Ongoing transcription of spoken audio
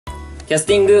キャス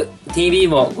ティング TV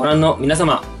をご覧の皆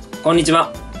様、こんにち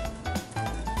は。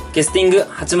キャスティング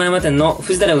八幡山店の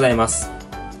藤田でございます。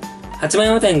八幡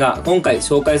山店が今回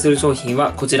紹介する商品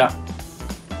はこちら。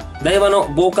ダイワの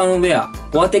防寒ウェア、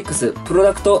ゴアテックスプロ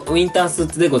ダクトウィンタースー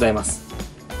ツでございます。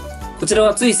こちら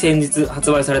はつい先日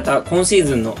発売された今シー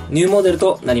ズンのニューモデル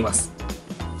となります。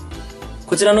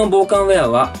こちらの防寒ウェア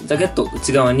はジャケット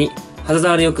内側に肌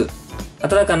触りよく、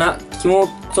暖かな肝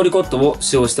取りコットを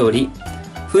使用しており、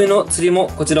冬の釣りも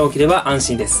こちらを着れば安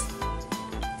心です。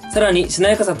さらにし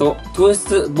なやかさと糖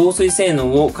質防水性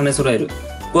能を兼ね揃える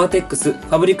ゴアテックスフ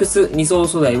ァブリックス2層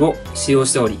素材を使用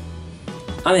しており、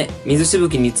雨・水しぶ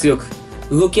きに強く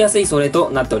動きやすい素材と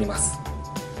なっております。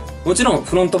もちろん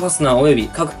フロントファスナー及び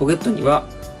各ポケットには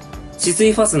止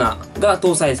水ファスナーが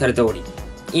搭載されており、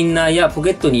インナーやポ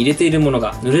ケットに入れているもの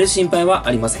が濡れる心配は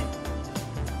ありません。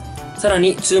さら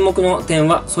に注目の点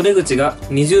は袖口が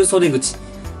二重袖口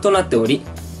となっており、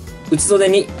内袖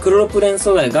にクロロプレン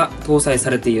素材が搭載さ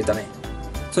れているため、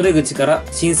袖口から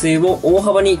浸水を大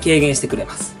幅に軽減してくれ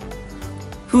ます。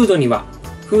フードには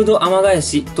フード雨返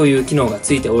しという機能が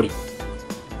付いており、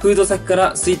フード先か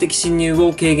ら水滴侵入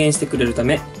を軽減してくれるた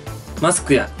め、マス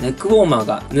クやネックウォーマー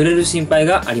が濡れる心配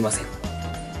がありません。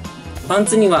パン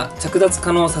ツには着脱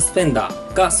可能サスペンダ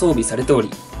ーが装備されており、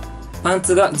パン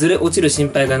ツがずれ落ちる心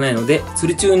配がないので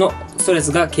釣り中のストレ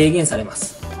スが軽減されま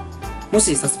す。も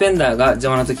しサスペンダーが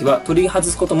邪魔な時は取り外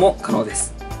すことも可能で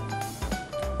す。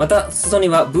また裾に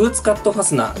はブーツカットファ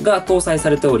スナーが搭載さ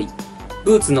れており、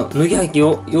ブーツの脱ぎ履き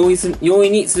を容易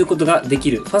にすることがで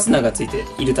きるファスナーが付いて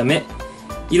いるため、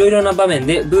いろいろな場面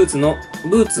でブ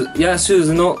ーツやシュー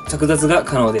ズの着脱が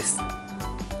可能です。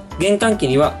厳寒期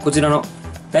にはこちらの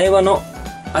ダイワの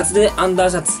厚手アンダー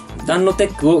シャツ、ダンロテ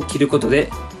ックを着ることで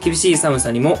厳しい寒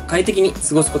さにも快適に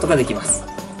過ごすことができます。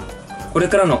これ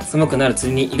からの寒くなる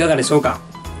釣りにいかがでしょうか。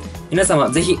皆様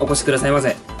ぜひお越しくださいま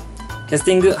せ。キャス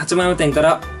ティング八幡山店か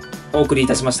らお送りい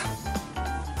たしました。